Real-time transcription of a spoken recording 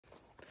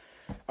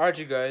Alright,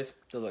 you guys,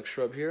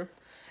 DeluxeShruB here,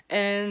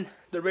 and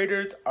the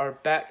Raiders are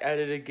back at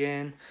it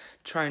again,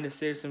 trying to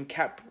save some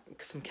cap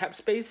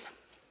space.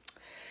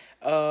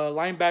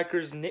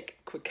 Linebackers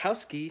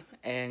Kwiatkoski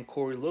and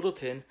Cory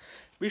Littleton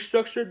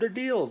restructured their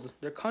deals,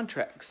 their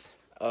contracts.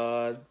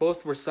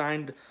 Both were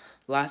signed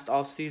last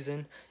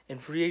offseason in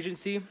free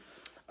agency.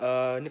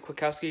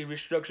 Kwiatkoski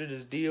restructured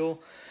his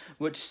deal,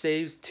 which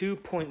saves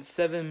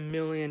 $2.7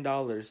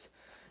 million.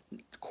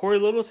 Cory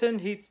Littleton,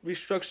 he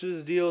restructured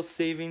his deal,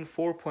 saving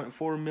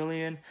 $4.4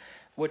 million,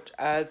 which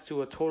adds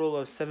to a total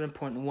of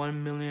 $7.1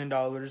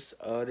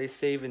 million. They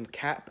save in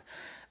cap.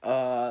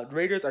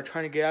 Raiders are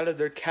trying to get out of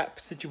their cap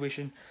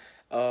situation.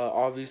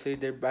 Obviously,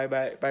 they're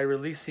by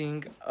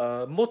releasing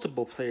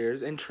multiple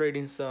players and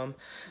trading some,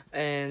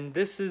 and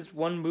this is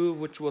one move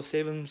which will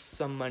save them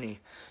some money.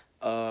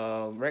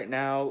 Right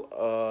now,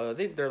 I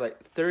think they're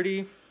like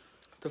 30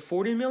 to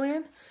 40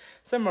 million,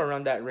 somewhere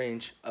around that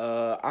range.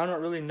 I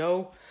don't really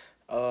know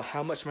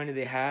how much money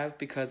they have,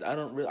 because I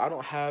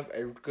don't have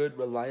a good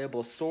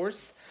reliable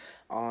source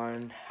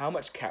on how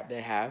much cap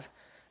they have.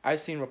 I've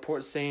seen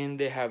reports saying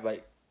they have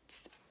like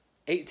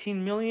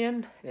 18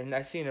 million, and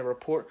I've seen a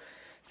report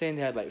saying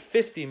they had like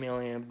 50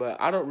 million,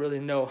 but I don't really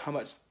know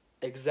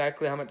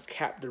exactly how much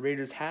cap the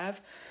Raiders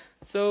have.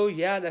 So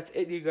yeah, that's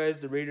it, you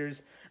guys. The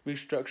Raiders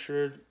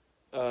restructured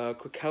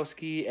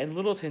Kwiatkoski and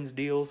Littleton's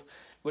deals,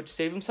 which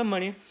saved them some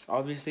money.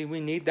 Obviously, we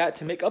need that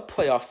to make a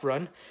playoff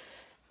run.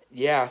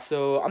 Yeah,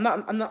 so I'm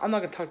not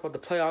gonna talk about the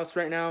playoffs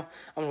right now.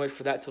 I'm gonna wait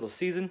for that till the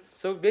season.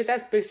 So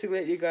that's basically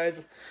it, you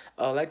guys.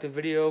 Like the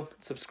video,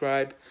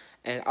 subscribe,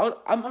 and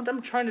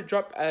I'm trying to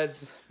drop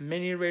as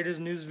many Raiders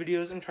news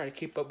videos. I'm trying to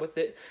keep up with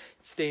it,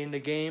 stay in the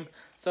game.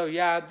 So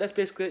yeah, that's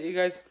basically it, you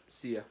guys.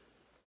 See ya.